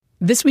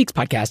This week's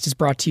podcast is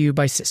brought to you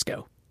by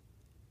Cisco.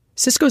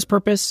 Cisco's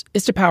purpose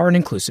is to power an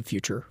inclusive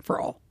future for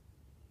all.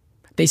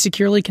 They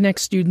securely connect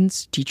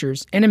students,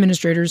 teachers, and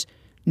administrators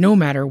no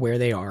matter where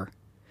they are,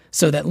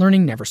 so that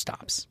learning never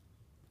stops.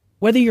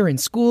 Whether you're in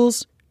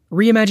schools,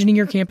 reimagining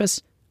your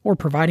campus, or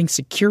providing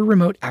secure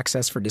remote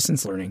access for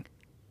distance learning,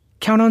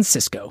 count on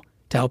Cisco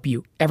to help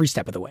you every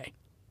step of the way.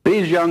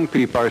 These young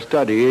people are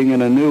studying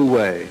in a new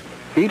way.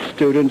 Each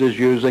student is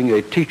using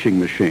a teaching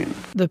machine.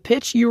 The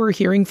pitch you are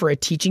hearing for a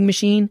teaching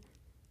machine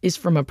is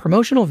from a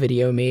promotional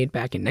video made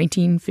back in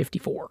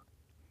 1954.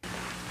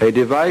 A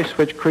device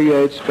which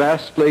creates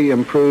vastly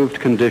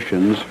improved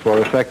conditions for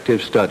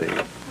effective study.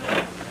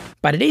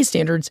 By today's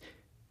standards,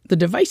 the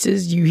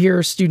devices you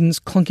hear students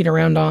clunking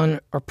around on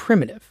are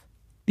primitive.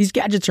 These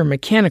gadgets are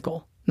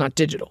mechanical, not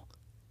digital.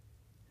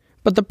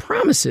 But the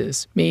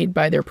promises made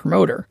by their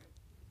promoter,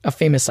 a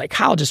famous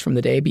psychologist from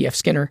the day, B.F.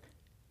 Skinner,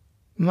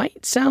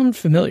 might sound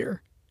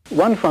familiar.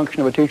 One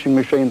function of a teaching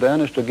machine,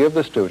 then, is to give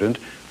the student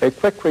a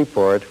quick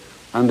report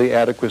on the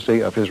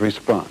adequacy of his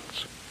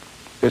response.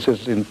 This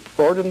is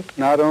important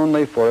not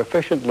only for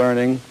efficient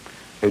learning,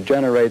 it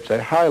generates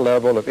a high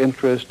level of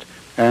interest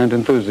and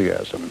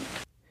enthusiasm.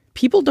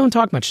 People don't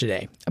talk much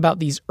today about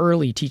these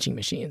early teaching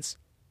machines,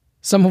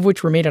 some of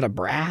which were made out of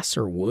brass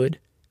or wood.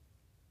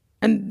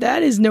 And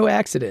that is no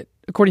accident,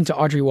 according to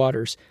Audrey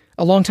Waters,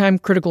 a longtime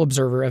critical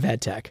observer of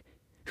EdTech,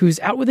 who's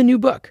out with a new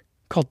book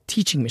called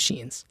Teaching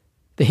Machines: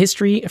 The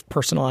History of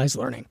Personalized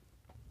Learning.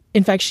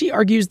 In fact, she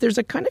argues there's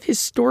a kind of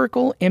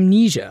historical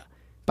amnesia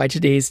by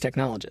today's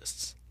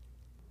technologists,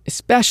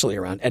 especially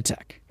around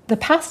EdTech. The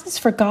past is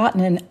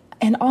forgotten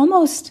and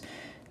almost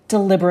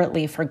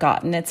deliberately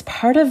forgotten. It's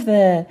part of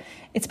the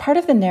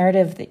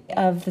narrative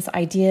of this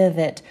idea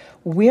that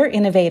we're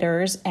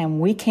innovators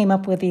and we came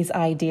up with these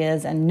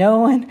ideas and no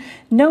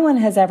one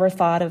has ever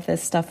thought of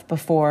this stuff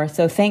before.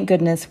 So thank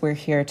goodness we're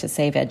here to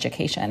save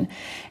education.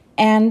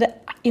 And,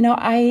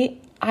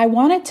 I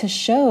wanted to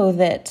show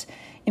that,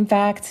 in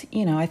fact,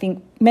 I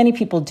think many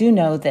people do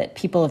know that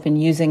people have been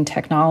using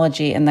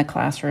technology in the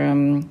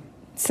classroom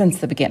since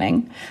the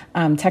beginning.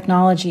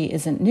 Technology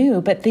isn't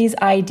new, but these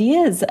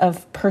ideas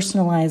of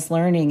personalized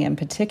learning in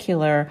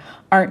particular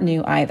aren't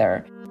new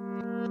either.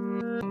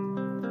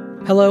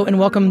 Hello and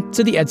welcome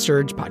to the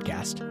EdSurge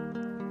podcast,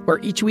 where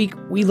each week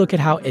we look at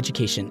how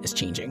education is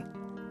changing.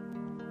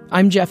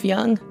 I'm Jeff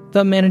Young,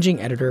 the managing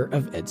editor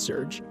of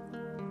EdSurge.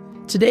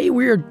 Today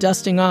we are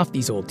dusting off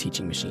these old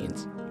teaching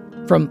machines,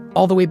 from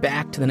all the way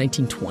back to the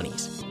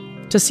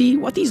 1920s, to see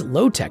what these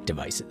low-tech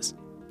devices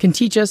can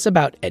teach us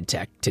about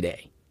EdTech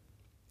today.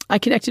 I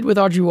connected with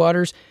Audrey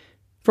Waters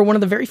for one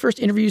of the very first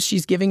interviews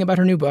she's giving about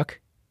her new book.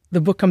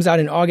 The book comes out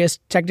in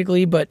August,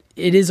 technically, but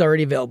it is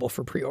already available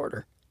for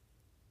pre-order.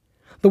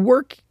 The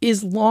work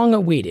is long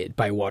awaited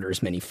by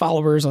Waters' many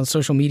followers on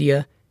social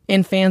media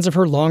and fans of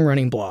her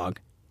long-running blog,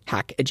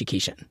 Hack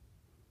Education.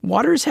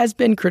 Waters has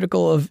been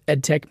critical of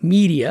EdTech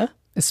media,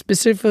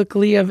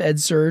 specifically of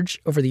EdSurge,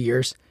 over the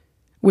years,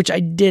 which I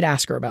did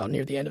ask her about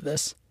near the end of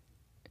this.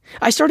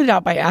 I started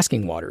out by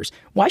asking Waters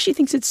why she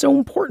thinks it's so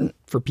important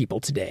for people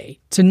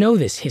today to know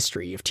this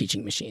history of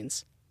teaching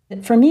machines.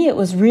 For me, it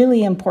was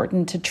really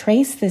important to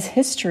trace this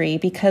history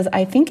because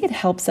I think it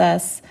helps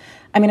us.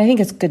 I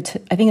think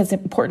it's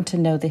important to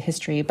know the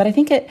history, but I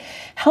think it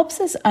helps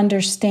us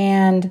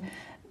understand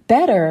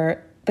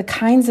better the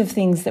kinds of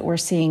things that we're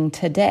seeing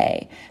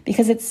today,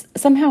 because I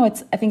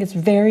think it's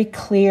very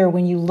clear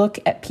when you look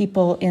at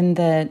people in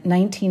the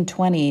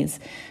 1920s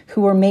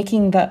who were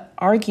making the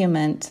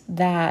argument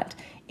that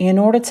in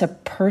order to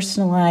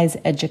personalize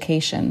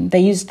education,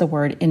 they used the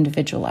word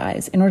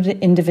individualize. In order to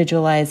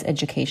individualize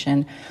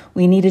education,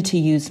 we needed to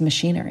use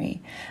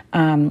machinery,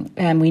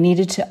 and we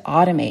needed to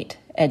automate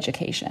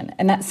education.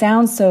 And that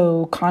sounds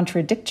so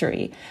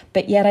contradictory,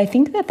 but yet I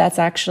think that that's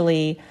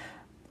actually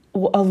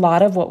a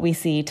lot of what we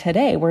see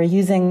today. We're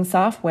using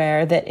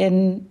software that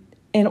in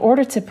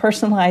order to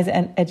personalize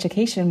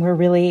education, we're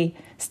really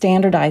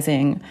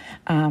standardizing.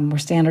 We're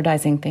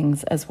standardizing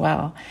things as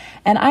well.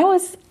 And I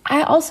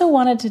also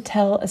wanted to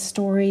tell a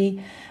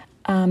story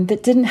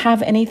that didn't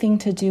have anything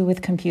to do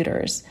with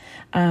computers,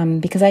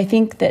 because I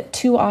think that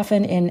too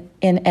often in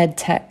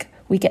EdTech,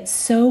 we get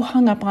so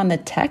hung up on the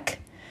tech,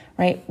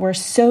 right? We're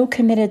so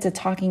committed to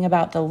talking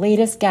about the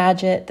latest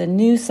gadget, the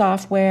new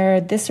software,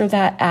 this or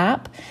that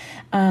app,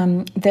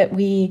 that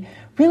we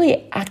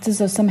really act as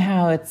though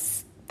somehow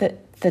it's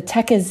the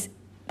tech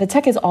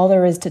is all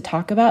there is to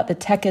talk about. The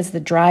tech is the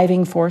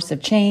driving force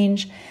of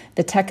change.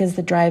 The tech is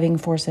the driving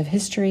force of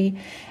history.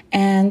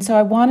 And so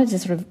I wanted to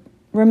sort of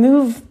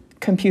remove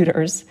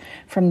computers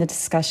from the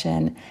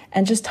discussion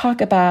and just talk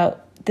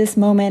about this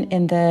moment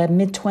in the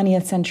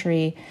mid-20th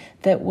century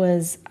that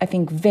was, I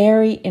think,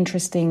 very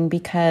interesting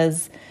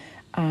because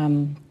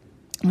it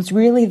was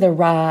really the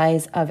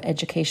rise of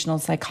educational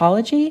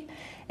psychology.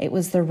 It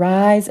was the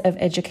rise of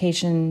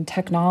education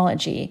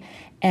technology.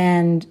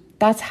 And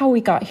that's how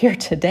we got here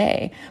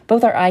today.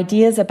 Both our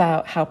ideas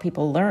about how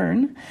people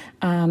learn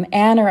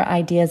and our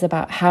ideas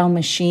about how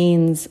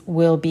machines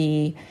will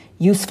be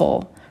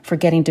useful for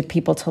getting to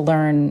people to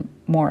learn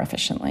more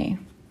efficiently.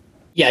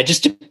 Yeah,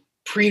 just to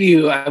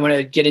preview, I want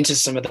to get into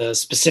some of the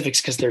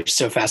specifics because they're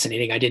so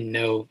fascinating. I didn't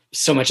know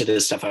so much of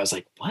this stuff. I was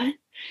like, what?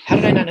 How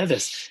did I not know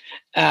this?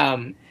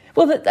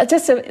 Well,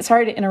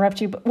 sorry to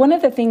interrupt you, but one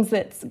of the things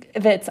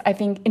that's I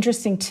think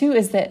interesting too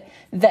is that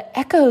the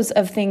echoes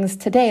of things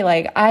today,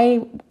 like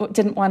I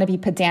didn't want to be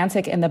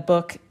pedantic in the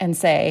book and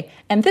say,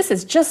 and this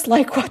is just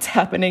like what's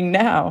happening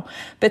now.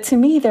 But to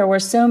me, there were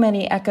so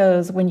many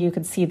echoes when you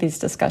could see these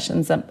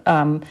discussions, sort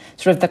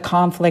of the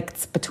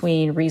conflicts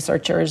between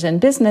researchers and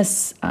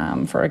business,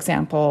 for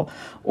example,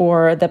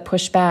 or the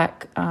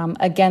pushback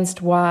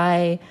against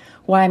why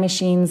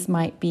machines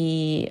might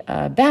be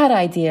a bad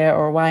idea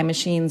or why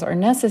machines are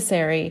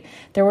necessary.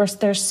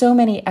 There's so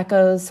many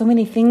echoes, so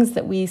many things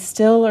that we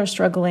still are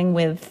struggling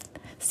with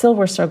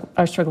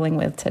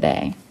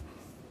today.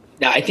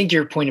 Now, I think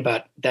your point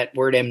about that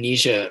word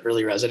amnesia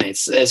really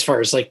resonates as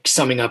far as like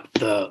summing up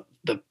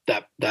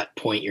that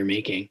point you're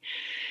making.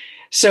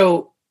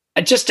 So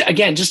just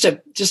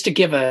to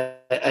give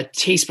a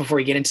taste before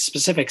we get into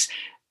specifics,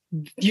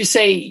 you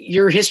say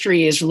your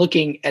history is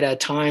looking at a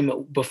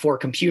time before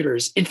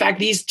computers. In fact,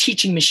 these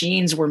teaching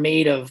machines were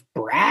made of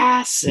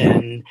brass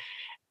and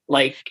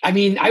I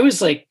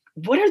was like,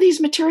 what are these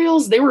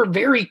materials? They were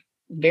very,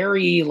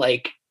 very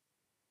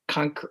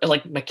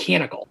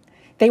mechanical.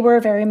 They were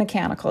very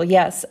mechanical,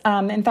 yes.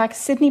 In fact,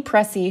 Sidney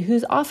Pressey,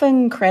 who's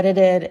often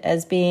credited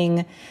as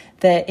being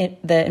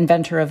the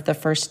inventor of the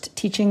first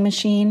teaching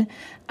machine,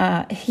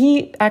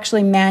 he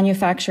actually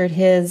manufactured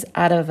his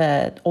out of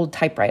an old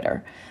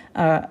typewriter.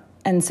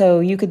 And so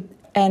you could,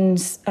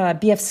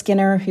 B.F.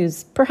 Skinner,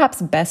 who's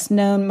perhaps best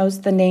known,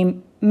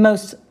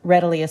 most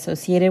readily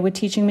associated with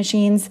teaching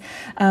machines,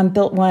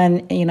 built one,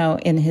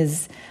 in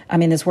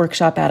his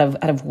workshop out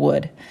of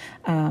wood.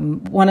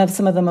 One of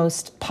some of the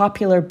most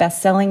popular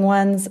best-selling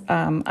ones,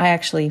 I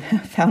actually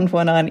found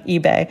one on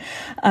eBay.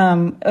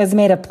 It was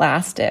made of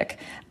plastic.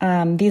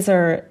 These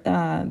are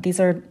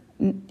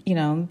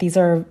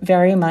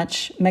very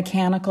much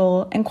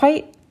mechanical and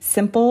quite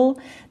simple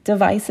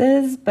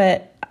devices,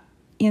 but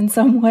in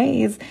some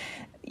ways,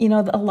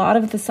 a lot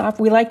of the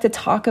software, we like to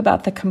talk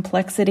about the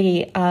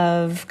complexity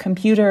of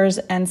computers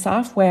and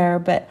software,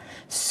 but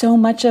so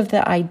much of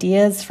the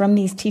ideas from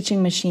these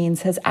teaching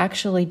machines has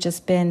actually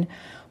just been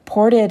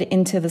ported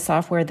into the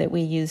software that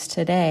we use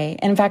today.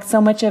 And in fact, so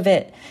much of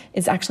it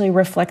is actually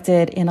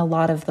reflected in a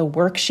lot of the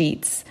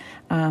worksheets.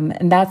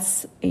 And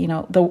that's, the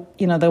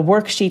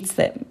worksheets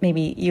that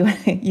maybe you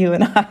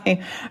and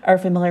I are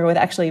familiar with.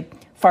 Actually,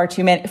 far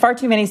too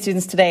many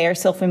students today are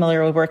still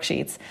familiar with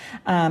worksheets,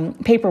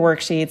 paper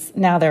worksheets.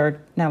 Now they're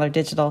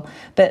digital.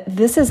 But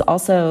this is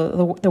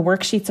also the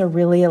worksheets are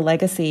really a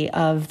legacy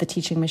of the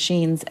teaching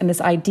machines and this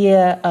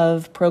idea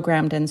of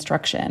programmed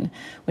instruction,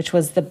 which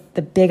was the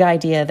big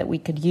idea that we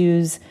could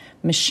use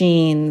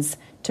machines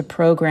to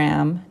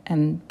program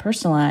and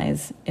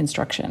personalize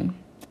instruction.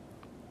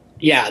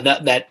 Yeah,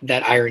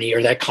 that irony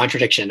or that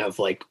contradiction of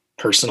like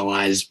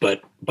personalized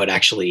but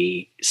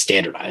actually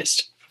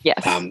standardized.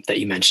 Yes. That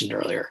you mentioned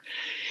earlier.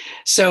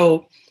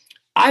 So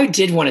I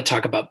did want to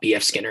talk about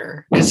B.F.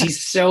 Skinner because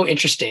he's so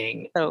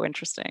interesting. So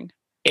interesting.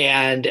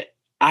 And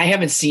I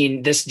haven't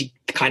seen this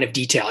kind of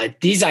detail.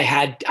 These I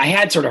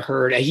had sort of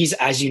heard. He's,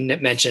 as you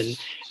mentioned,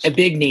 a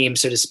big name,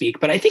 so to speak,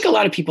 but I think a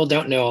lot of people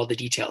don't know all the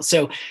details.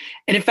 So,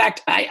 and in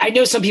fact, I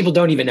know some people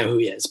don't even know who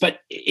he is,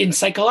 but in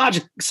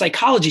psychology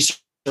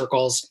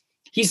circles,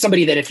 he's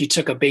somebody that if you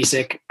took a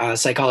basic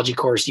psychology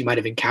course, you might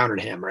have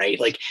encountered him, right?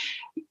 Like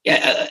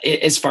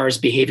as far as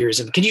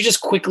behaviorism. Can you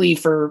just quickly,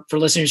 for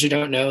listeners who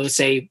don't know,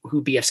 say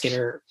who B.F.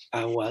 Skinner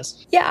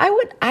was? Yeah,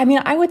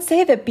 I would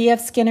say that B.F.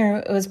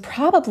 Skinner was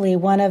probably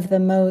one of the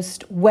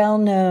most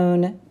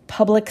well-known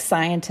public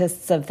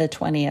scientists of the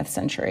 20th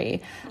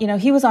century.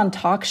 He was on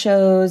talk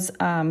shows.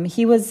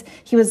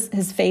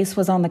 His face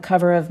was on the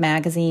cover of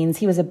magazines.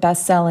 He was a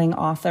best-selling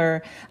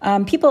author.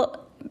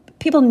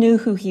 People knew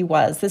who he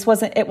was.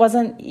 It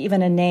wasn't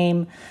even a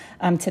name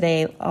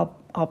today.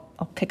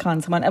 I'll pick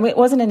on someone. I mean, it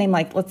wasn't a name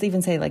like, let's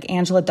even say like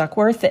Angela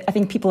Duckworth. I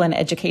think people in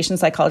education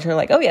psychology are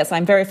like, oh yes,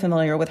 I'm very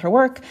familiar with her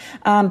work.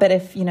 But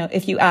if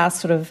you ask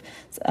sort of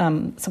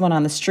someone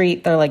on the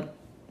street, they're like,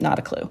 not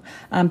a clue.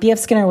 B.F.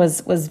 Skinner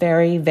was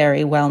very,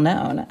 very well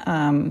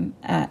known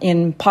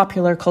in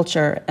popular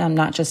culture,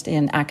 not just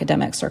in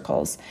academic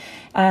circles.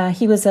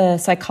 He was a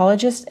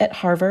psychologist at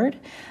Harvard.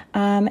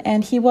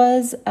 And he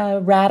was a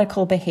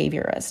radical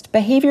behaviorist.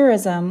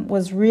 Behaviorism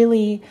was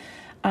really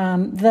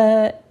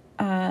the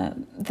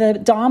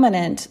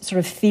dominant sort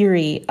of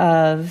theory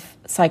of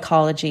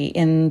psychology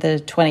in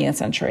the 20th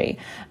century.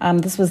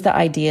 This was the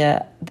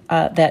idea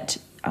that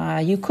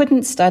you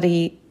couldn't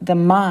study the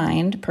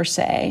mind per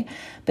se,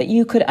 but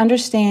you could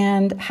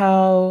understand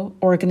how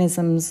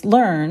organisms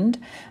learned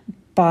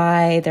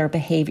by their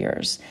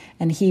behaviors.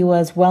 and he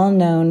was well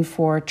known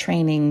for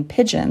training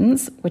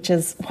pigeons, which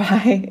is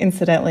why,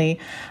 incidentally,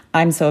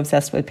 I'm so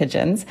obsessed with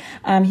pigeons.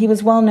 He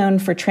was well known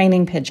for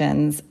training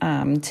pigeons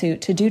to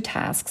do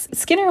tasks.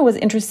 Skinner was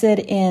interested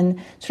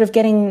in sort of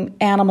getting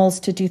animals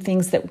to do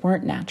things that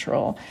weren't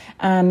natural.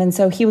 And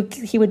so he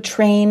would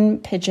train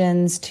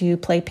pigeons to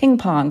play ping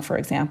pong, for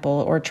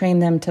example, or train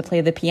them to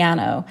play the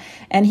piano.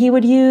 And he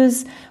would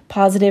use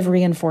positive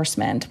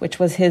reinforcement, which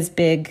was his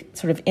big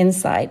sort of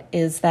insight,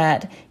 is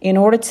that in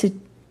order to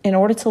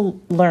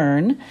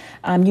learn,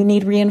 you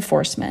need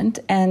reinforcement,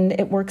 and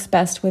it works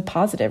best with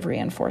positive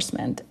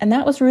reinforcement. And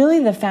that was really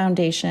the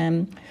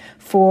foundation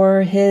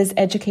for his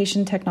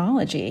education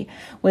technology,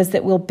 was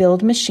that we'll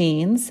build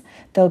machines,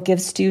 they'll give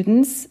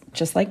students,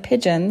 just like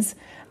pigeons,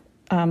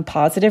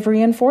 positive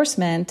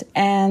reinforcement,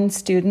 and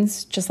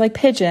students, just like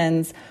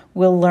pigeons,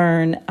 will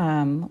learn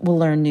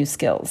new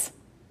skills.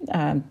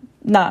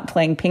 Not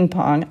playing ping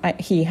pong.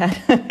 He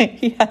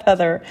had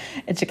other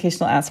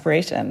educational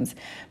aspirations.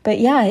 But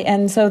yeah,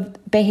 and so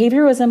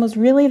behaviorism was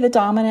really the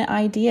dominant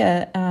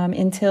idea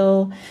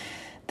until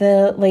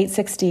the late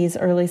 60s,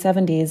 early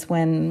 70s,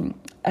 when,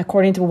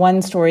 according to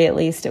one story at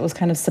least, it was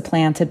kind of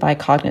supplanted by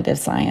cognitive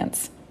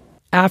science.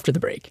 After the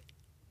break,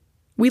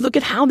 we look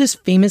at how this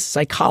famous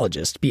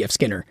psychologist, B.F.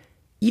 Skinner,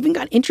 even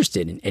got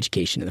interested in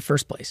education in the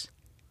first place,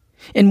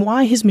 and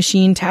why his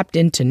machine tapped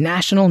into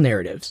national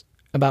narratives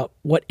about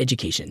what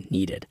education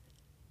needed.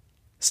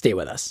 Stay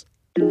with us.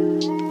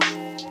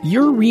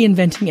 You're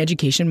reinventing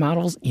education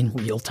models in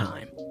real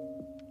time.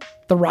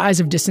 The rise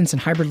of distance and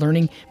hybrid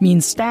learning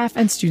means staff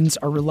and students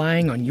are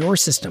relying on your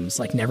systems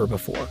like never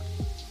before.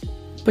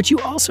 But you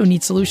also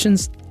need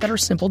solutions that are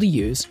simple to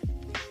use,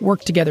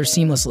 work together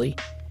seamlessly,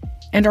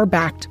 and are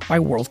backed by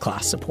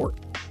world-class support.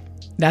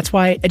 That's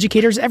why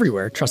educators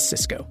everywhere trust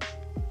Cisco.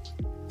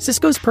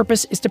 Cisco's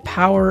purpose is to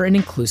power an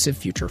inclusive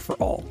future for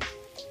all.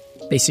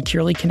 They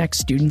securely connect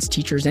students,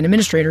 teachers, and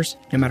administrators,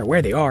 no matter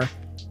where they are,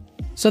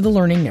 so the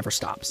learning never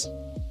stops.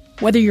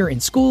 Whether you're in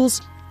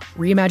schools,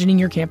 reimagining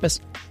your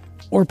campus,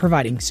 or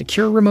providing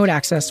secure remote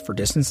access for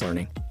distance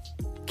learning,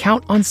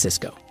 count on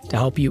Cisco to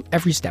help you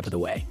every step of the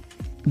way.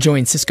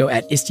 Join Cisco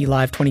at ISTE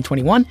Live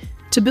 2021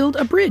 to build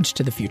a bridge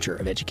to the future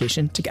of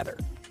education together.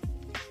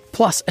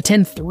 Plus,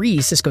 attend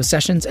 3 Cisco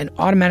sessions and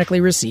automatically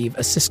receive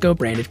a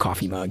Cisco-branded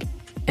coffee mug,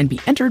 and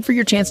be entered for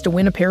your chance to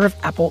win a pair of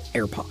Apple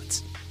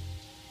AirPods.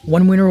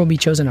 One winner will be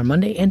chosen on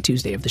Monday and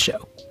Tuesday of the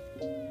show.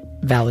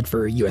 Valid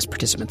for U.S.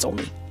 participants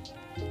only.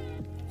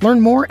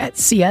 Learn more at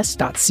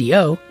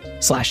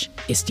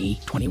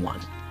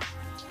cs.co/ISTE21.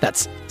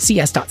 That's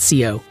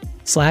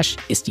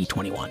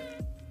cs.co/ISTE21.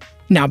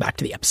 Now back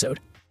to the episode.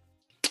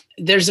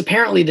 There's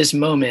apparently this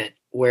moment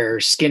where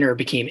Skinner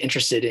became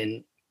interested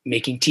in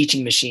making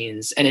teaching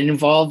machines, and it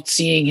involved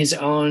seeing his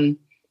own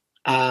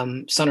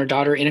son or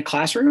daughter in a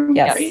classroom.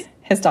 Yes, right?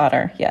 His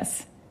daughter.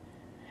 Yes.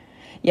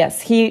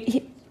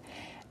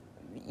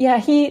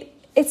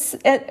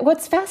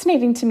 What's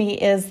fascinating to me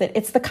is that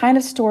it's the kind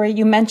of story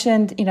you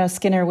mentioned,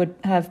 Skinner would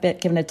have been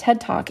given a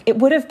TED Talk. It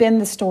would have been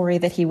the story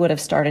that he would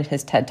have started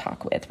his TED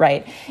Talk with,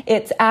 right?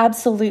 It's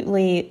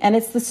absolutely, and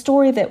it's the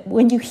story that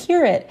when you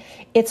hear it,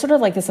 it's sort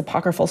of like this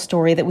apocryphal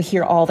story that we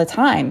hear all the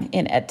time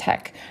in ed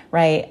tech,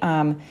 right?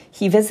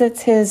 He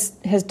visits his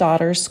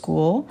daughter's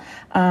school.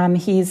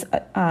 He's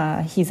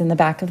in the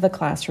back of the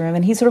classroom,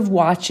 and he's sort of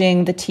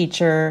watching the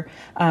teacher.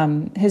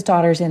 His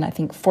daughter's in, I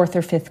think, 4th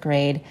or 5th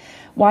grade,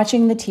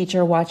 watching the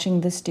teacher,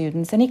 watching the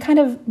students, and he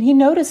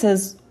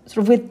notices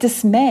sort of with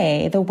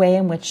dismay the way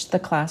in which the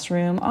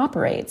classroom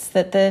operates,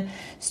 that the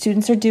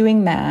students are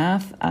doing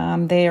math,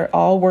 they are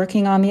all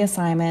working on the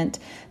assignment,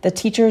 the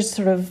teacher's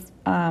sort of,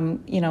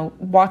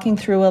 walking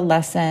through a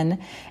lesson,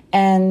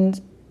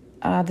 and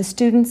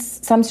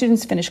some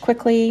students finish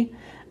quickly,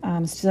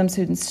 some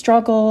students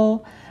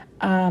struggle,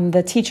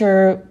 the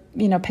teacher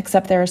picks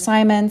up their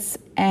assignments,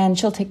 and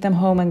she'll take them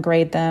home and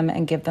grade them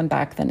and give them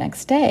back the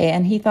next day.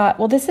 And he thought,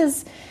 well, this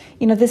is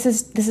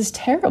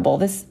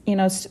terrible.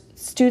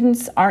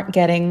 Students aren't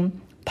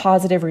getting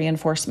positive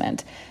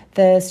reinforcement.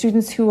 The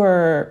students who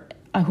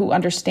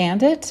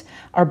understand it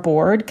are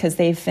bored because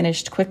they've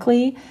finished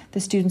quickly. The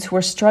students who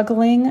are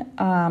struggling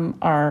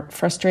are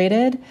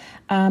frustrated,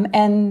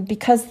 and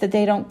because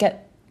they don't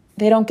get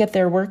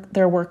their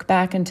work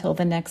back until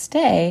the next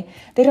day,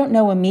 they don't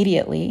know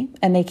immediately,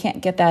 and they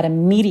can't get that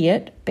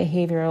immediate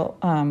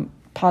behavioral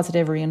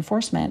positive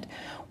reinforcement,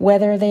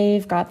 whether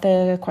they've got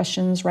the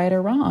questions right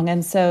or wrong.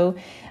 And so,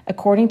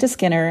 according to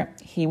Skinner,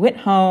 he went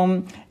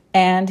home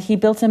and he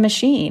built a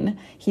machine.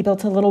 He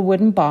built a little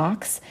wooden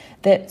box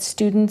that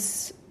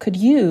students could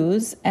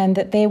use, and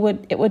that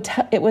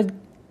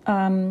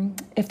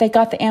if they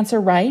got the answer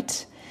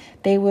right,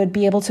 they would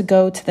be able to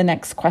go to the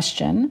next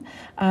question.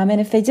 And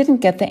if they didn't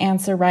get the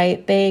answer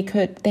right, they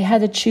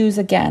had to choose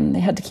again. They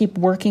had to keep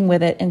working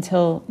with it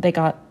until they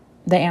got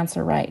the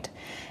answer right.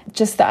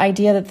 Just the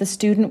idea that the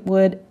student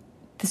would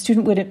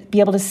be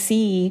able to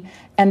see,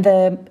 and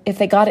if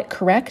they got it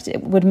correct,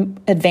 it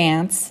would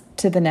advance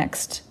to the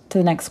next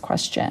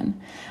question.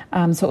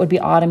 So it would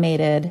be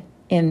automated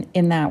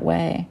in that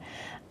way.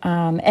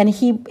 And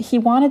he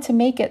wanted to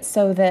make it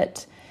so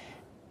that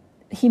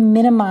he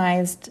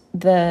minimized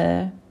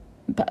the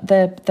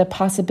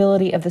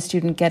possibility of the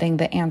student getting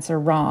the answer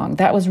wrong.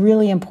 That was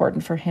really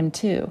important for him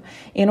too.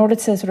 In order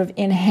to sort of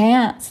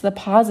enhance the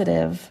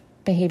positive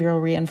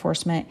behavioral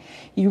reinforcement,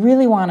 you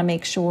really want to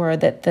make sure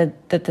that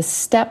the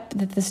step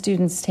that the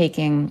student's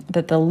taking,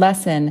 that the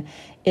lesson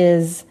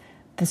is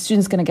the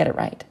student's going to get it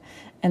right.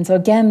 And so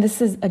again,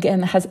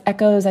 has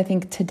echoes, I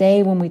think,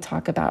 today when we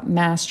talk about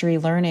mastery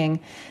learning,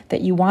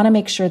 that you want to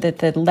make sure that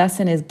the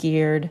lesson is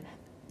geared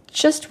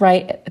just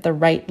right at the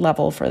right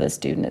level for the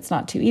student. It's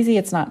not too easy,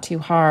 it's not too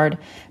hard,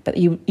 but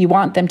you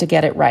want them to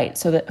get it right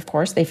so that, of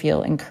course, they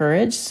feel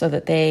encouraged, so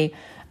that they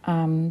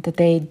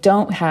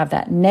don't have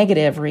that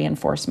negative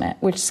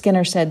reinforcement, which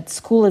Skinner said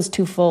school is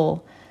too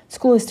full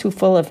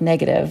of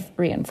negative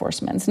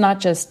reinforcements,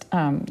 not just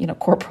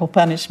corporal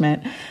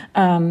punishment,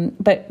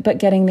 but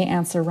getting the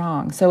answer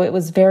wrong. So it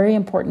was very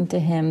important to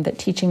him that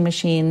teaching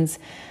machines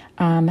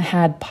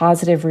had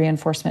positive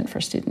reinforcement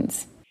for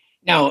students.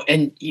 Now,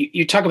 and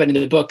you talk about in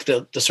the book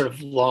the sort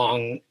of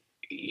long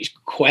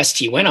quest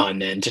he went on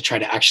then to try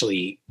to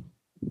actually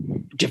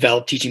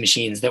develop teaching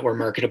machines that were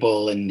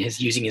marketable, and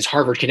using his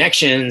Harvard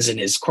connections and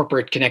his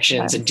corporate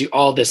connections and do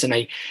all this. And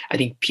I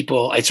think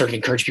I sort of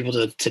encourage people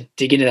to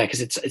dig into that,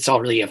 because it's all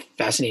really a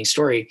fascinating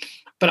story.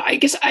 But I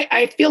guess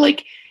I feel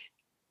like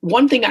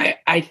one thing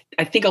I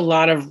think a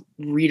lot of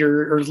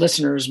reader or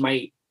listeners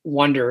might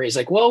wonder is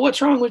like, well,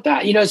 what's wrong with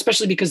that?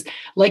 Especially because,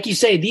 like you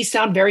say, these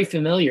sound very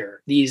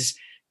familiar.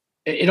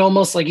 It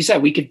almost, like you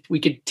said, we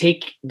could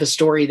take the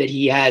story that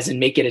he has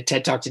and make it a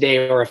TED Talk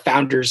today or a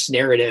founder's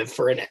narrative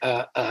for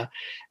a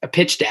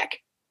pitch deck.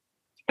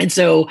 And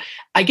so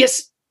I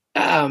guess,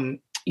 I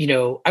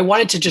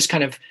wanted to just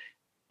kind of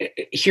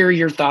hear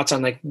your thoughts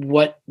on like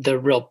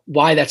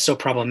why that's so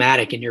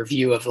problematic in your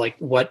view of like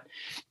what,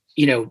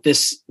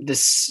 this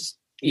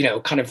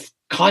kind of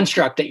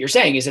construct that you're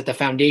saying is at the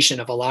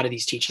foundation of a lot of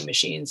these teaching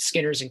machines,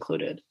 Skinner's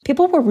included.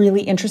 People were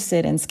really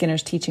interested in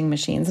Skinner's teaching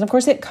machines. And of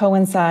course, it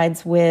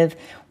coincides with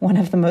one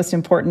of the most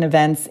important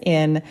events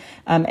in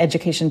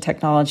education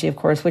technology, of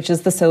course, which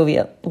is the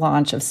Soviet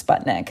launch of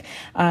Sputnik,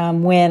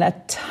 when a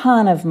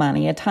ton of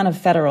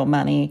federal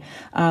money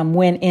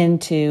went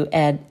into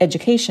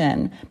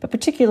education, but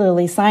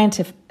particularly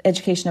scientific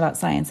education about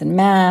science and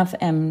math,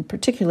 and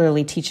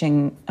particularly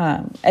teaching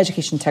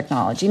education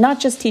technology, not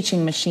just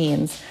teaching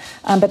machines,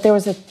 but there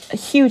was a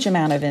huge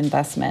amount of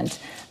investment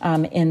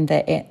in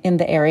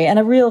the area, and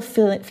a real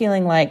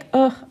feeling like,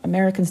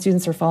 American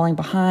students are falling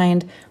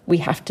behind. We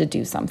have to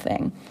do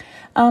something.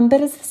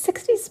 But as the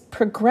 60s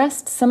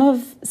progressed, some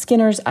of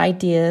Skinner's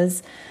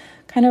ideas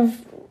kind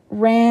of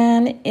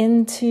ran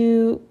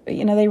into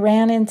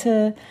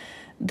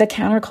the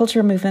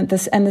counterculture movement,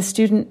 and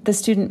the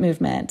student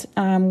movement,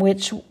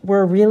 which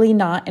were really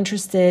not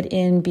interested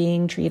in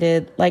being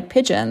treated like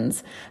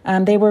pigeons.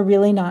 They were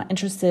really not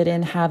interested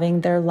in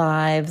having their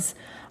lives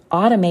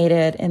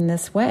automated in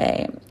this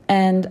way.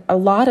 And a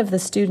lot of the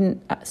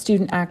student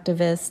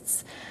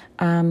activists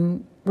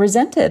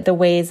resented the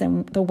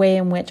way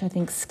in which I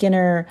think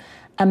Skinner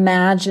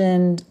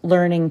imagined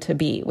learning to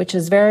be, which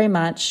is very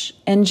much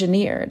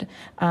engineered.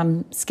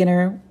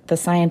 Skinner, the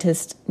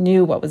scientist,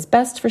 knew what was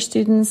best for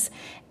students,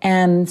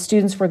 and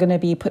students were going to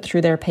be put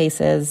through their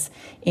paces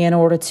in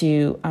order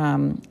to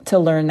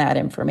learn that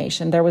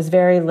information. There was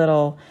very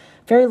little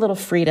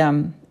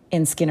freedom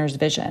in Skinner's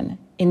vision.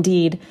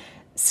 Indeed,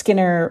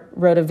 Skinner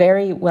wrote a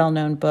very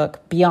well-known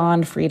book,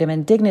 Beyond Freedom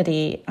and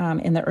Dignity,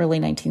 in the early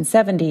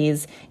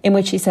 1970s, in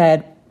which he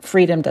said,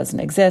 freedom doesn't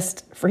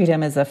exist.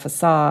 Freedom is a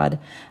facade.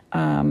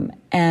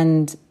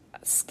 And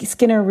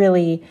Skinner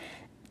really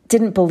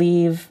didn't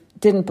believe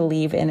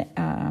in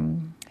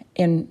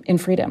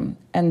freedom.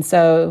 And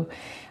so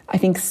I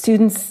think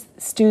students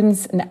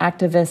and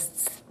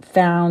activists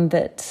found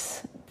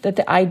that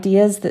the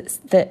ideas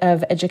that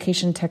of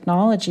education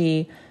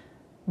technology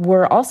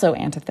were also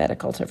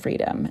antithetical to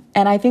freedom.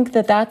 And I think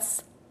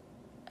that's,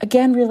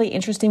 again, really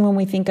interesting when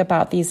we think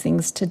about these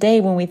things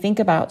today, when we think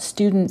about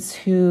students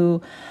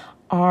who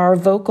are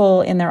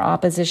vocal in their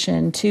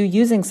opposition to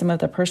using some of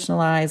the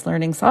personalized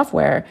learning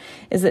software,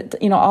 is that,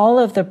 all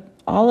of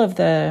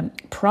the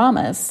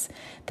promise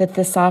that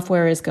the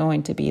software is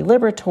going to be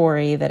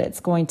liberatory, that it's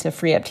going to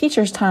free up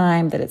teachers'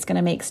 time, that it's going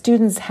to make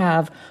students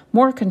have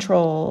more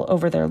control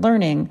over their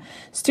learning.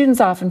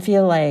 Students often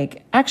feel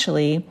like,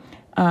 actually,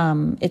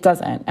 it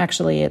doesn't.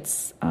 Actually,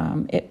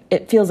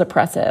 it feels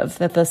oppressive,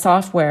 that the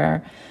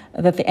software,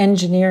 that the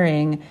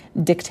engineering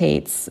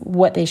dictates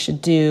what they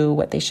should do,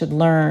 what they should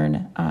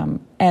learn.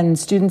 And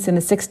students in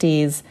the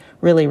 60s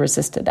really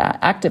resisted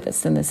that.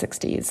 Activists in the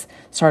 60s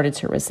started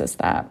to resist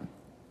that.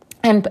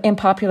 And in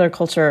popular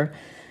culture,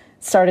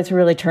 started to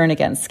really turn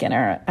against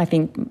Skinner. I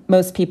think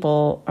most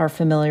people are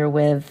familiar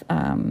with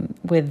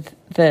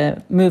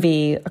the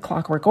movie A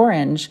Clockwork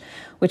Orange,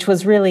 which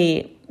was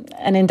really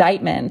an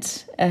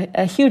indictment,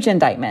 a huge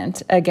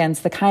indictment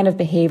against the kind of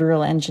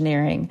behavioral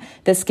engineering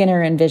that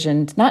Skinner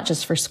envisioned, not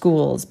just for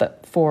schools,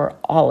 but for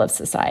all of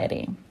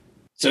society.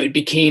 So it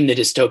became the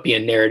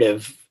dystopian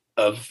narrative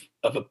of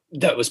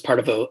that was part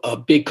of a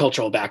big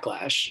cultural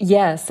backlash.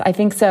 Yes, I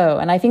think so.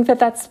 And I think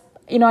that's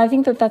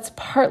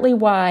partly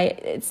why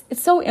it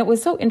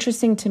was so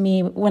interesting to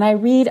me when I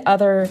read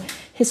other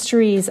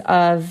histories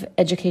of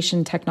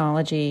education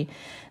technology.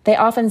 They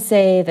often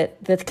say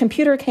that the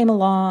computer came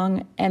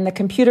along and the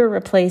computer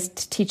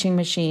replaced teaching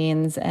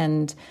machines,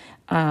 and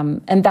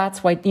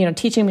that's why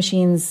teaching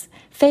machines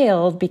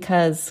failed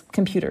because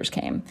computers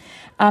came.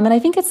 And I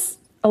think it's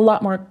a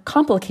lot more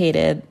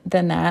complicated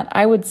than that.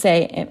 I would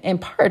say in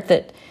part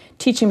that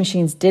teaching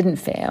machines didn't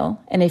fail.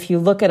 And if you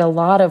look at a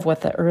lot of what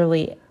the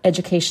early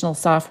educational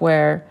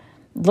software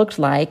looked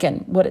like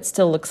and what it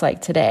still looks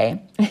like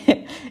today,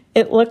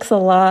 it looks a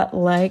lot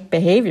like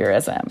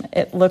behaviorism.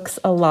 It looks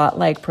a lot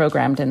like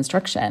programmed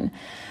instruction.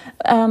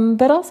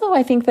 But also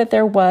I think that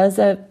there was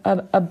a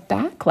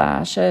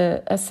backlash,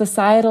 a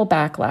societal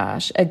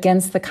backlash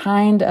against the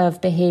kind of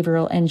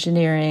behavioral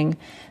engineering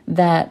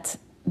that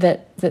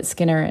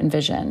Skinner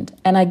envisioned.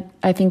 And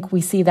I think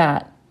we see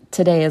that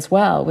today as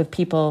well, with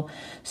people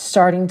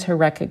starting to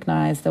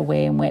recognize the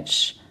way in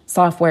which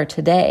software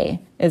today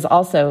is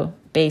also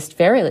based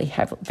very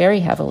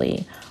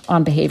heavily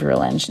on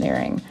behavioral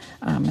engineering.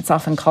 It's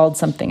often called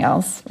something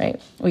else,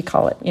 right? We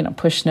call it,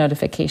 push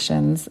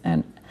notifications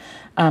and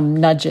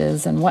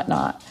nudges and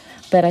whatnot.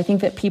 But I think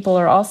that people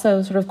are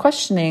also sort of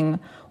questioning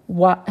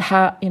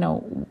why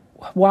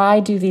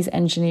do these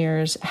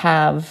engineers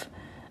have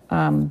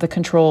the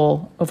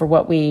control over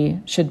what we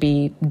should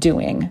be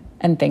doing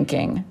and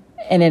thinking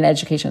and in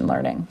education and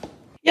learning.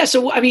 Yeah.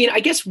 So, I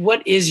guess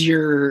what is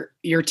your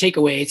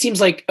takeaway? It seems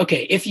like,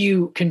 okay, if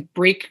you can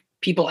break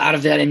people out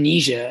of that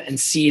amnesia and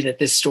see that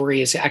this story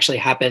has actually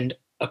happened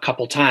a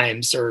couple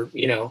times, or,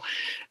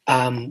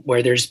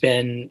 where there's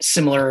been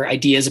similar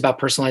ideas about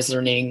personalized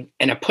learning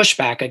and a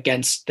pushback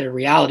against the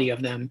reality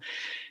of them.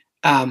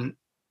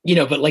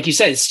 But like you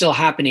said, it's still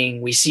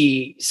happening. We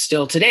see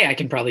still today, I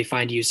can probably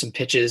find you some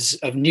pitches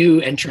of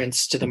new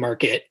entrants to the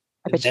market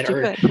that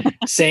are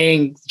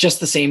saying just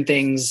the same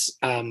things,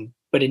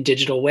 but in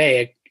digital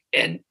way.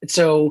 And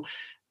so,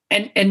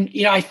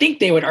 I think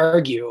they would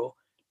argue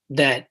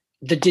that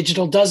the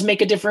digital does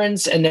make a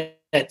difference, and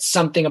that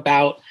something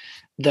about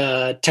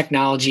the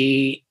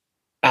technology,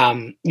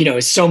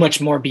 is so much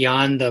more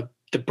beyond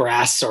the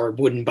brass or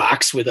wooden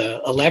box with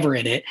a lever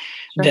in it.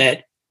 Sure.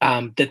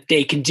 That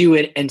they can do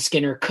it and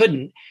Skinner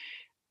couldn't.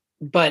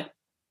 But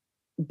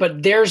I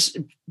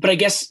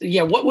guess,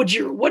 what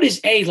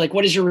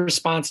is your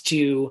response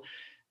to,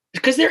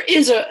 because there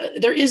is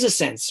a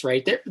sense,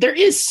 right? There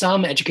is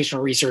some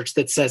educational research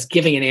that says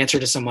giving an answer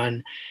to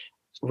someone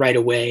right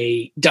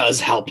away does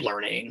help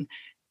learning.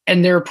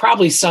 And there are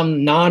probably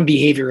some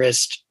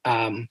non-behaviorist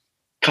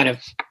kind of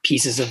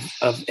pieces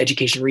of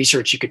education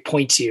research you could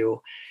point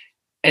to.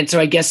 And so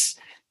I guess,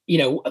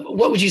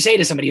 what would you say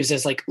to somebody who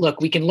says, like, look,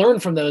 we can learn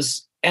from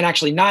those and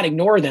actually not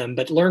ignore them,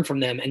 but learn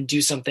from them and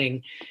do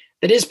something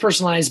that is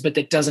personalized, but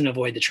that doesn't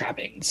avoid the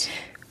trappings?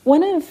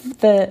 One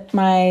of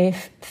my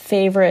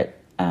favorite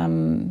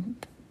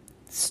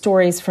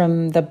stories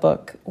from the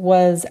book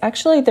was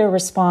actually the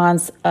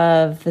response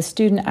of the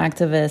student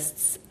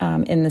activists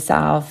in the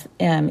South,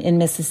 in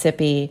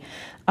Mississippi,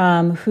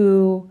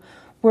 who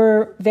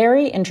were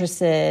very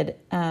interested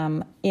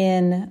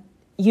in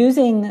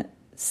using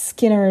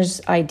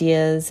Skinner's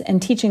ideas and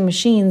teaching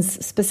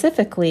machines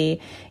specifically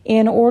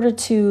in order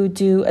to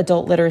do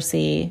adult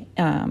literacy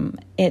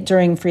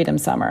during Freedom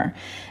Summer.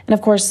 And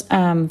of course,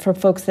 for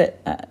folks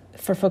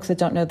that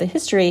don't know the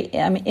history,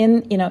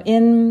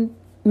 in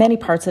many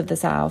parts of the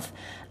South,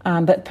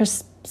 but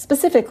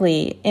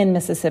specifically in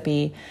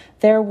Mississippi,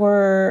 there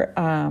were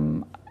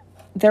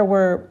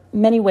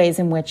many ways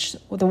in which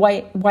the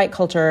white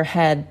culture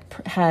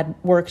had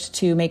worked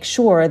to make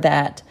sure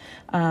that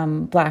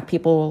Black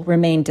people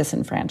remained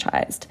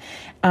disenfranchised,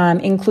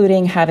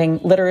 including having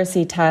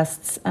literacy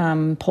tests,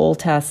 poll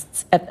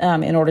tests,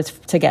 in order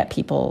to get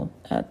people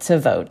to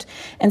vote.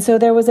 And so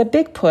there was a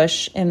big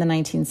push in the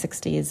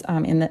 1960s,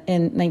 in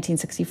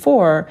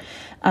 1964,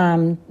 or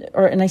in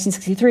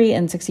 1963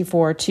 and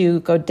 64, to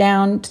go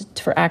down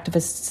for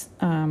activists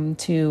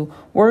to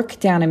work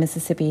down in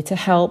Mississippi to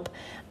help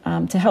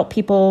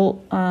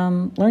people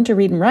learn to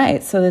read and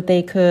write, so that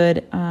they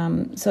could,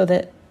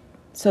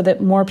 so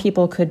that more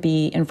people could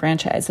be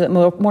enfranchised, so that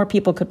more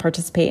people could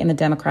participate in the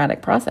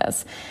democratic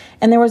process.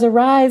 And there was a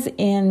rise at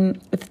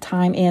the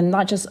time in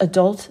not just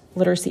adult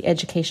literacy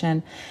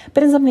education,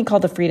 but in something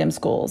called the Freedom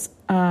Schools.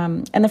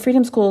 And the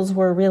Freedom Schools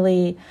were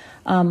really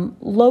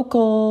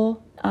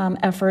local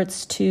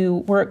efforts to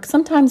work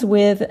sometimes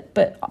with,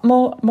 but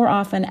more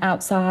often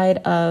outside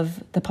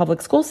of the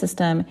public school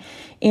system,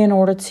 in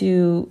order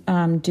to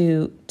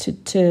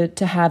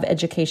have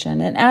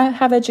education, and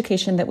have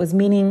education that was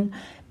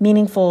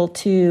meaningful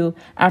to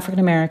African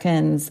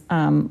Americans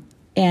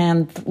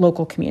and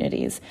local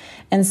communities.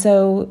 And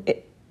so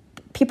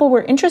people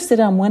were interested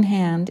on one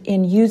hand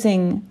in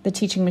using the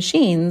teaching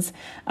machines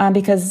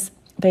because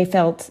they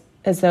felt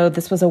as though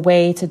this was a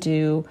way to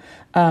do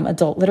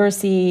adult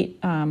literacy.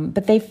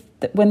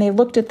 But when they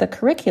looked at the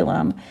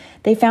curriculum,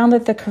 they found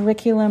that the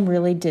curriculum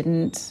really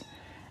didn't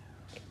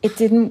it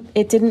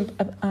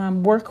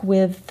didn't work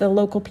with the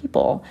local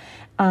people.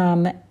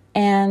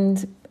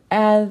 And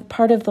as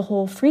part of the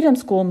whole Freedom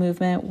School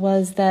movement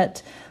was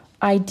that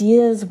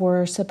ideas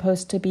were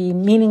supposed to be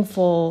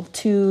meaningful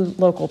to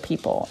local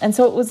people. And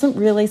so it wasn't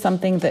really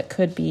something that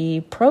could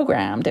be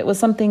programmed. It was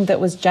something that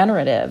was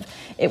generative.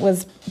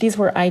 These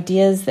were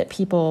ideas that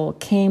people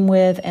came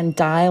with and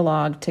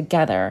dialogued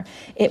together.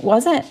 It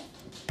wasn't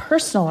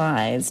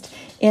personalized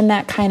in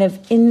that kind of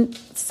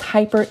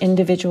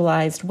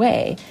hyper-individualized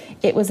way.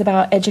 It was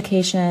about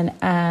education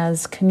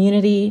as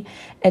community,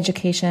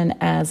 education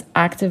as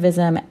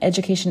activism,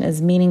 education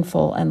as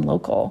meaningful and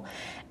local.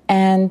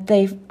 And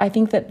I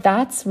think that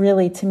that's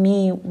really, to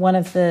me, one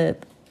of the,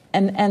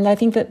 and I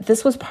think that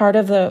this was part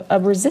of a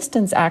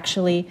resistance,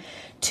 actually,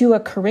 to a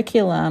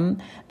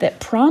curriculum that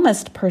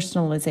promised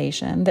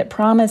personalization, that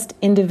promised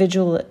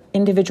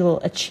individual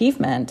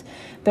achievement,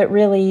 but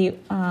really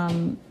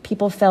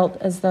people felt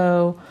as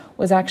though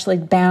was actually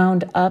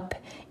bound up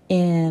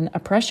in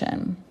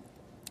oppression.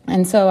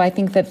 And so I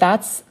think that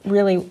that's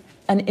really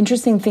an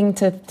interesting thing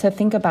to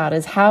think about,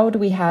 is how do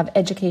we have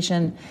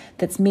education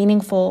that's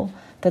meaningful,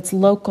 that's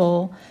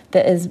local,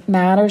 that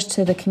matters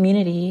to the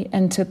community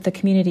and to the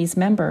community's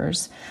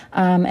members,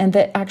 and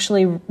that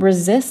actually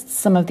resists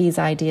some of these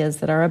ideas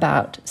that are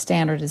about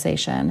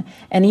standardization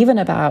and even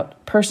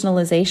about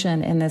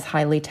personalization in this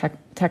highly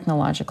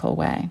technological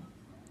way.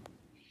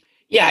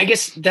 Yeah, I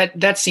guess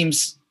that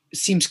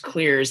seems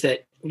clear, is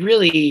that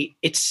really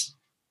it's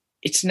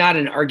not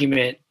an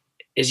argument,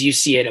 as you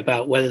see it,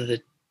 about whether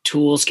the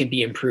tools can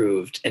be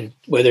improved and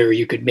whether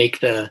you could make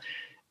the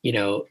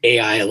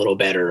AI a little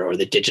better or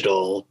the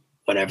digital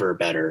whatever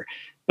better,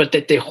 but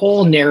that the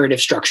whole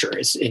narrative structure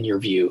is, in your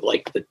view,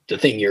 like the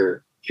thing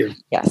you're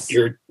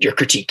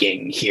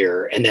critiquing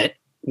here, and that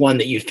one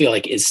that you feel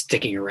like is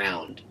sticking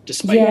around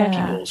despite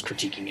people's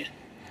critiquing it.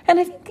 And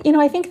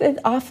I think that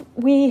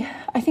we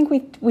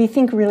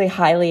think really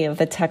highly of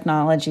the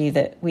technology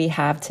that we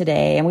have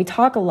today, and we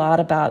talk a lot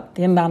about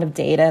the amount of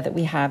data that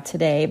we have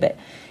today. But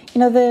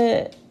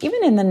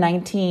even in the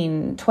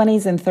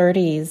 1920s and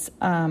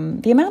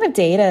 30s, the amount of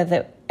data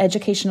that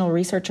educational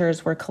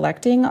researchers were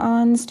collecting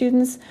on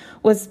students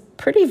was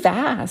pretty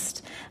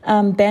vast.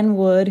 Ben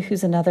Wood,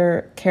 who's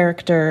another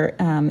character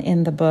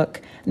in the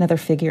book, another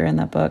figure in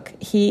the book,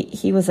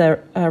 he was a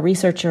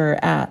researcher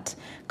at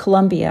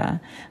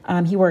Columbia.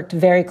 He worked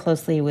very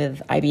closely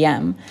with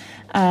IBM.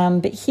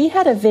 But he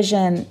had a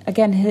vision,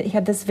 again, he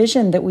had this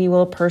vision that we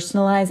will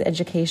personalize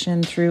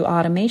education through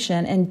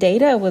automation, and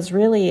data was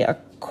really a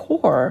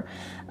core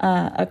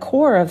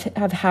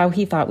of how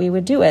he thought we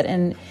would do it.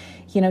 And,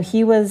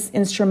 he was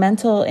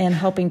instrumental in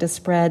helping to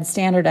spread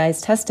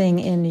standardized testing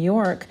in New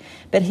York.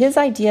 But his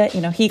idea,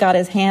 he got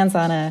his hands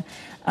on an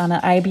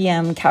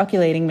IBM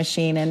calculating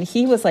machine, and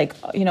he was like,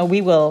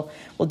 we'll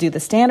do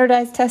the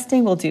standardized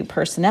testing, we'll do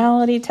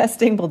personality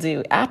testing, we'll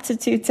do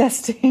aptitude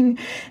testing,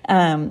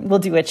 we'll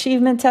do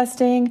achievement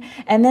testing,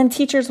 and then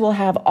teachers will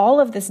have all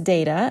of this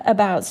data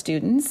about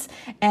students,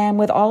 and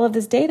with all of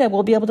this data,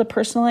 we'll be able to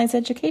personalize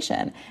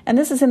education. And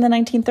this is in the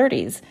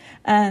 1930s.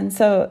 And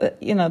so,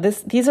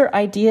 these are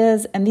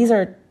ideas, and these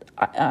are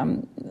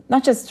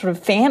not just sort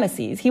of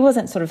fantasies. He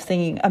wasn't sort of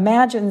thinking,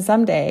 imagine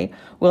someday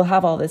we'll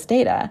have all this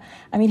data.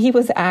 I mean, he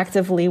was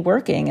actively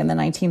working in the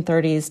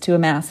 1930s to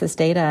amass this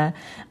data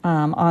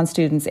on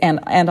students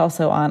and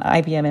also on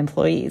IBM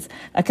employees,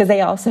 because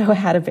they also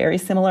had a very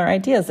similar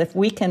ideas. If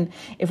we can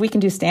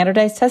do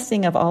standardized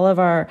testing of all of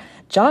our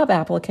job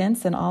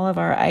applicants and all of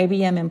our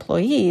IBM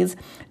employees,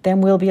 then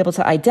we'll be able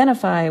to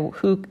identify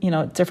who,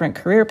 different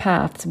career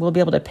paths. We'll be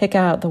able to pick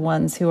out the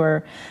ones who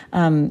are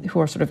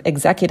sort of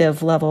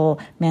executive level,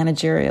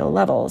 managerial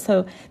level.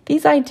 So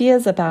these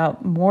ideas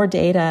about more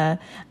data,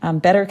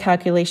 better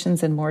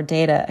calculations and more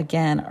data,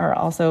 again, are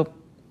also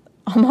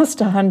almost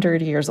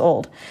 100 years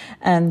old.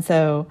 And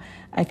so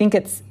I think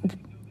it's,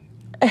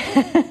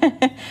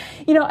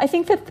 I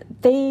think that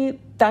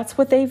that's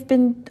what they've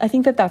been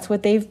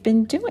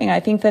doing. I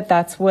think that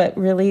that's what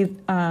really,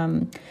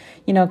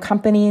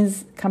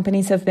 companies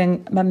have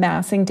been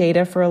amassing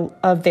data for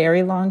a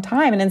very long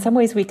time. And in some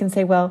ways we can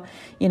say, well,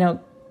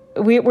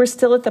 we're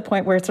still at the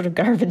point where it's sort of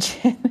garbage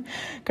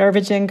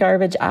in,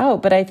 garbage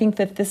out. But I think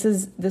that this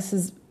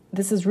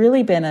has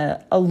really been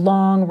a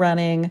long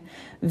running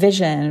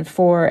vision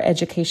for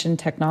education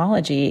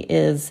technology.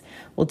 Is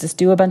we'll just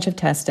do a bunch of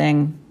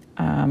testing,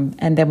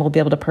 and then we'll be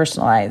able to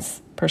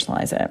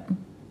personalize it.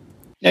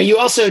 Now, you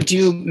also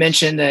do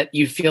mention that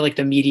you feel like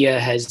the media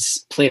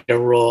has played a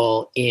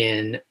role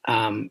in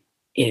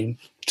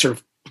sort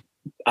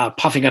of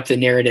puffing up the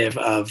narrative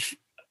of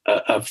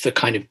the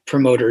kind of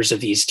promoters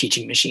of these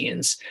teaching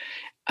machines.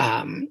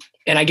 And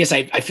I guess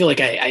I feel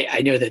like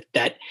I know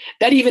that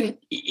even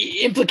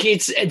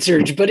implicates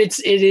EdSurge, but it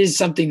is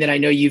something that I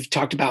know you've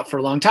talked about for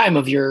a long time,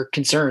 of your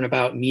concern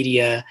about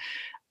media.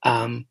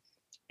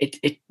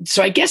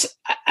 So I guess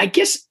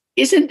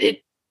isn't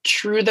it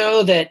true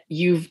though that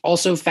you've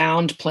also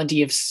found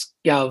plenty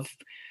of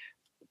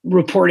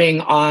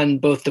reporting on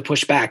both the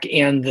pushback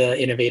and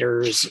the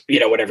innovators,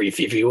 whatever if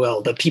you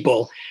will, the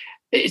people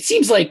it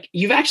seems like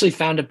you've actually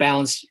found a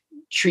balanced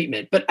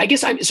treatment. But I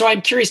guess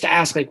I'm curious to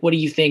ask, like, what do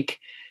you think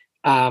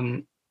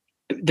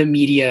the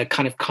media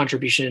kind of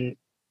contribution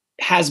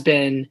has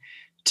been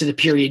to the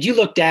period you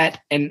looked at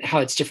and how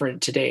it's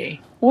different today?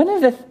 One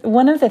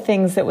of the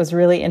things that was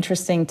really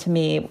interesting to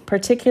me,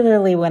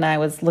 particularly when I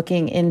was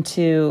looking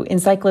into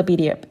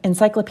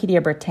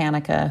Encyclopedia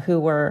Britannica, who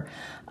were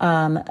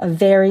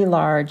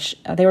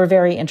they were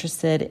very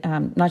interested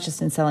not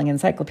just in selling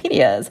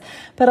encyclopedias,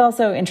 but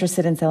also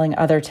interested in selling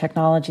other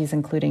technologies,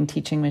 including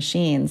teaching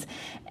machines.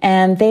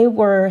 And they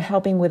were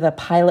helping with a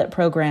pilot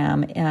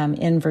program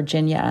in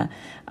Virginia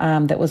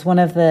that was one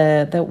of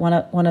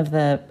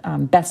the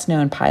best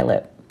known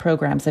pilot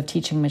programs of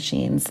teaching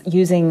machines,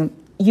 using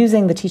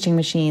the teaching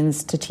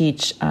machines to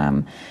teach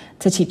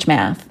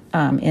math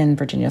in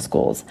Virginia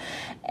schools.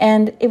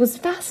 And it was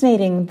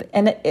fascinating,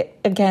 and it,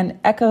 again,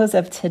 echoes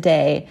of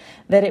today,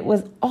 that it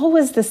was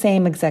always the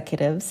same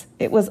executives.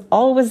 It was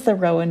always the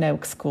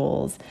Roanoke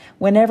schools.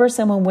 Whenever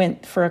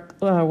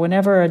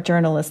whenever a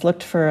journalist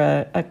looked for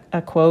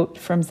a quote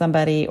from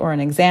somebody or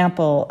an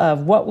example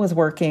of what was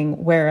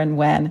working, where and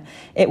when,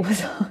 it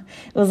was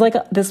like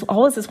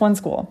always this one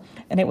school,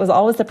 and it was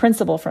always the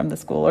principal from the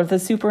school or the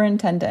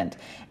superintendent.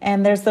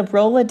 And there's the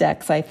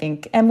Rolodex, I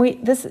think, and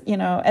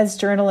as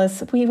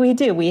journalists, we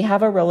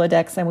have a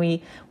Rolodex, and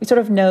we sort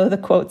of know the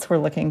quotes we're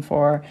looking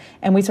for,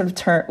 and we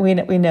sort of we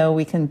know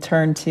we can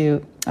turn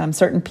to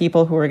certain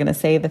people who are going to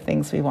say the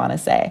things we want to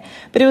say.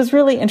 But it was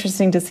really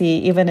interesting to see,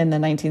 even in the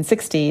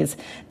 1960s,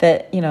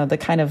 that the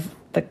kind of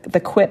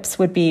the quips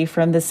would be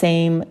from the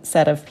same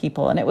set of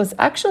people, and it was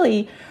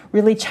actually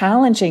really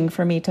challenging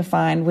for me to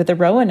find with the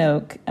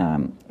Roanoke,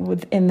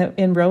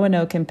 in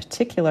Roanoke in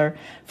particular,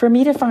 for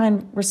me to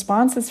find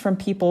responses from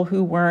people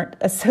who weren't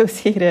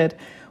associated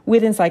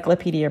with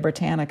Encyclopedia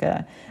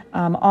Britannica.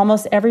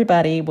 Almost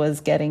everybody was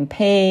getting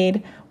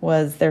paid,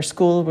 their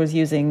school was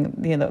using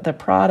the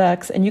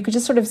products, and you could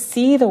just sort of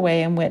see the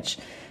way in which,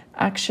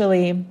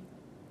 actually,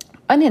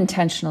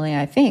 unintentionally,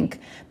 I think,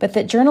 but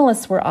that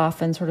journalists were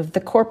often sort of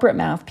the corporate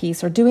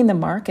mouthpiece or doing the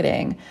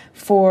marketing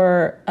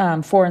for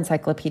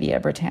Encyclopedia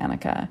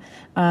Britannica,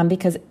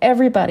 because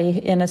everybody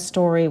in a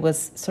story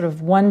was sort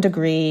of 1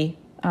 degree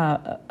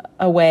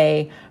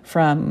away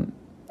from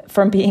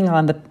being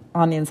on the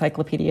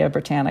Encyclopedia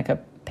Britannica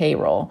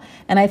payroll.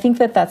 And I think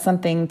that that's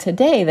something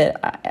today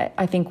that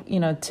I think,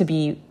 to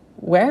be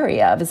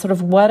wary of, is sort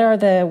of what are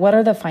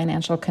the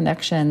financial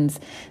connections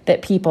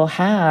that people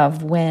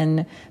have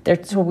when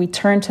we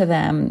turn to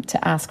them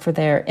to ask for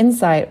their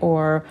insight,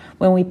 or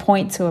when we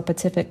point to a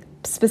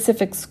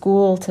specific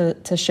school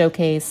to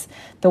showcase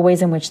the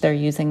ways in which they're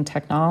using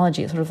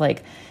technology. Sort of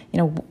like,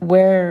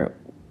 where's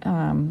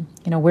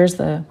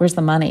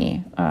the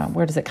money?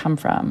 Where does it come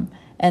from?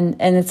 And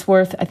I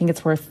think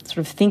it's worth sort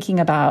of thinking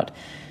about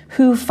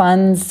who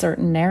funds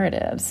certain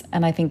narratives.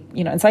 And I think,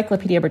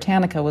 Encyclopedia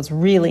Britannica was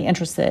really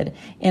interested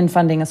in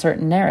funding a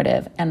certain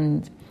narrative.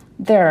 And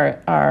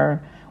there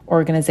are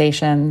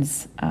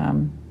organizations,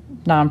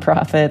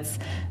 nonprofits,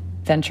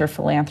 venture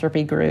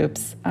philanthropy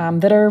groups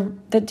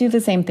that do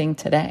the same thing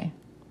today.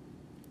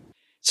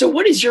 So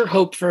what is your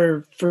hope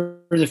for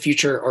the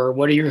future, or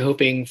what are you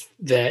hoping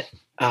that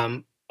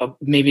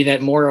maybe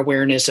that more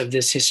awareness of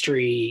this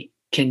history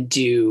can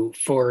do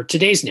for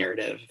today's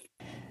narrative?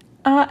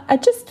 I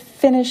just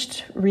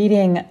finished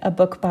reading a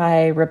book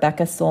by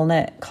Rebecca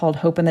Solnit called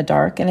Hope in the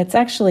Dark, and it's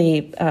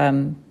actually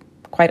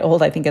quite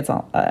old. I think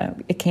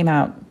it came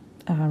out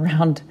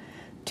around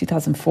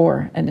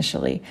 2004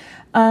 initially.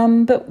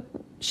 But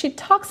she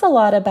talks a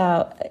lot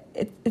about,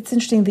 it's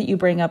interesting that you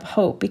bring up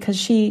hope, because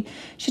she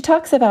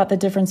talks about the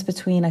difference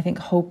between, I think,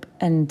 hope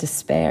and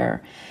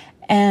despair.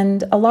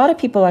 And a lot of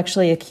people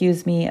actually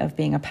accuse me of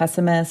being a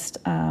pessimist,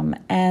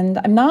 and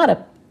I'm not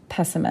a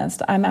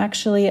pessimist. I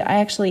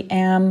actually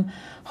am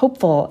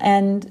hopeful.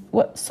 And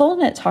what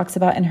Solnit talks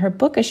about in her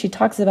book is she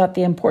talks about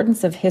the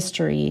importance of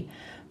history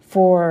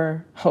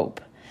for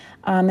hope.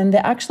 And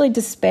that actually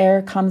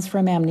despair comes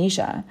from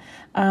amnesia.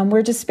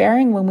 We're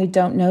despairing when we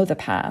don't know the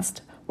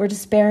past. We're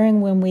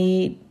despairing when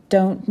we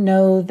don't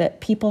know that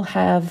people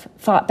have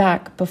fought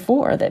back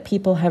before, that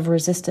people have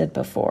resisted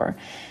before.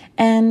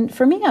 And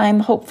for me, I'm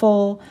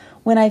hopeful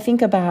when I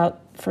think about,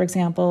 for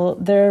example,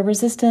 the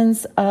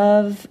resistance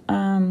of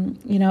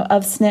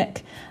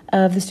SNCC,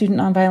 of the Student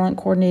Nonviolent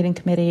Coordinating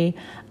Committee,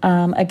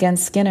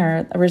 against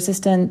Skinner.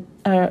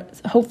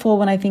 Hopeful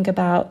when I think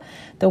about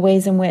the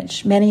ways in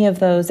which many of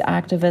those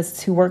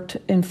activists who worked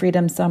in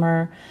Freedom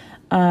Summer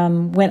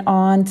went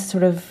on to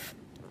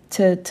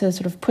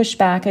sort of push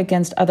back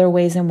against other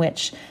ways in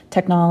which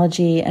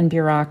technology and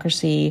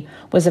bureaucracy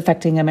was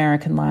affecting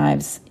American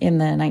lives in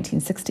the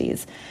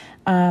 1960s.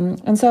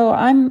 And so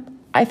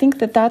I think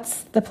that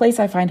that's the place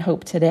I find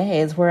hope today,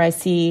 is where I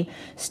see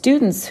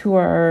students who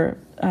are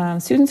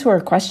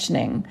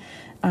questioning,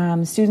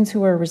 students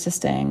who are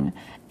resisting,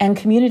 and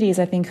communities,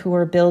 I think, who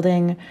are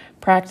building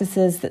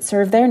practices that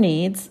serve their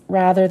needs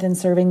rather than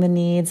serving the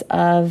needs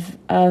of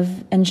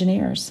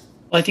engineers.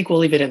 Well, I think we'll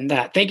leave it at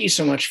that. Thank you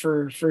so much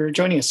for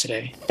joining us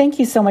today. Thank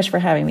you so much for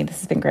having me. This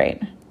has been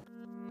great.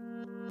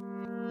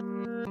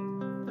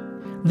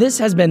 This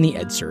has been the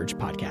EdSurge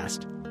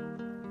podcast.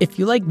 If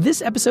you like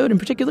this episode in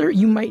particular,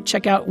 you might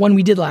check out one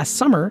we did last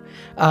summer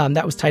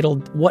that was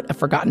titled What a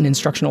Forgotten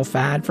Instructional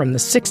Fad from the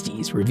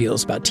 60s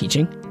Reveals About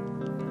Teaching.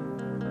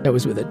 That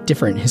was with a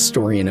different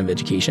historian of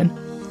education.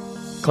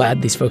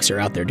 Glad these folks are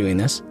out there doing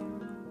this.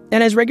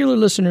 And as regular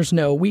listeners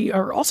know, we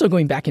are also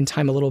going back in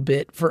time a little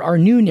bit for our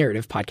new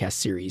narrative podcast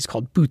series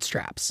called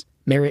Bootstraps,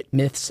 Merit,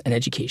 Myths, and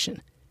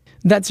Education.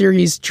 That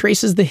series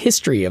traces the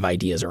history of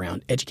ideas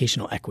around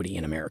educational equity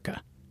in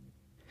America.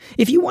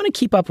 If you want to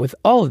keep up with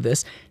all of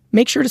this,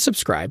 make sure to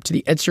subscribe to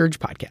the EdSurge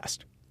podcast,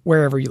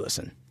 wherever you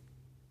listen.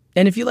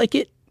 And if you like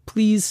it,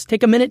 please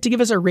take a minute to give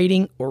us a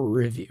rating or a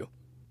review.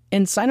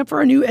 And sign up for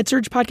our new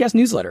EdSurge podcast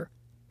newsletter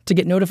to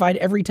get notified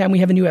every time we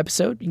have a new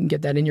episode. You can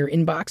get that in your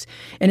inbox.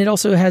 And it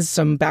also has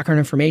some background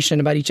information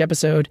about each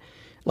episode.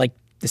 Like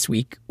this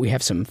week, we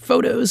have some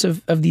photos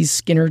of these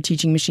Skinner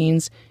teaching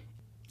machines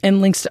and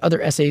links to other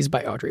essays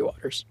by Audrey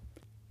Waters.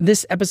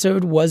 This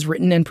episode was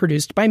written and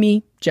produced by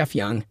me, Jeff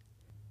Young.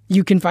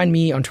 You can find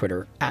me on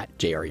Twitter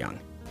 @JRYoung.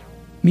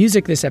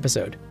 Music this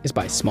episode is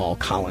by Small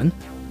Colin.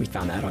 We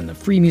found that on the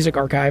Free Music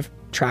Archive.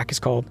 Track is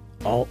called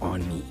All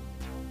On Me.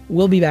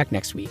 We'll be back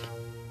next week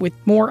with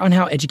more on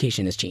how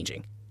education is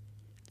changing.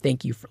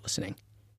 Thank you for listening.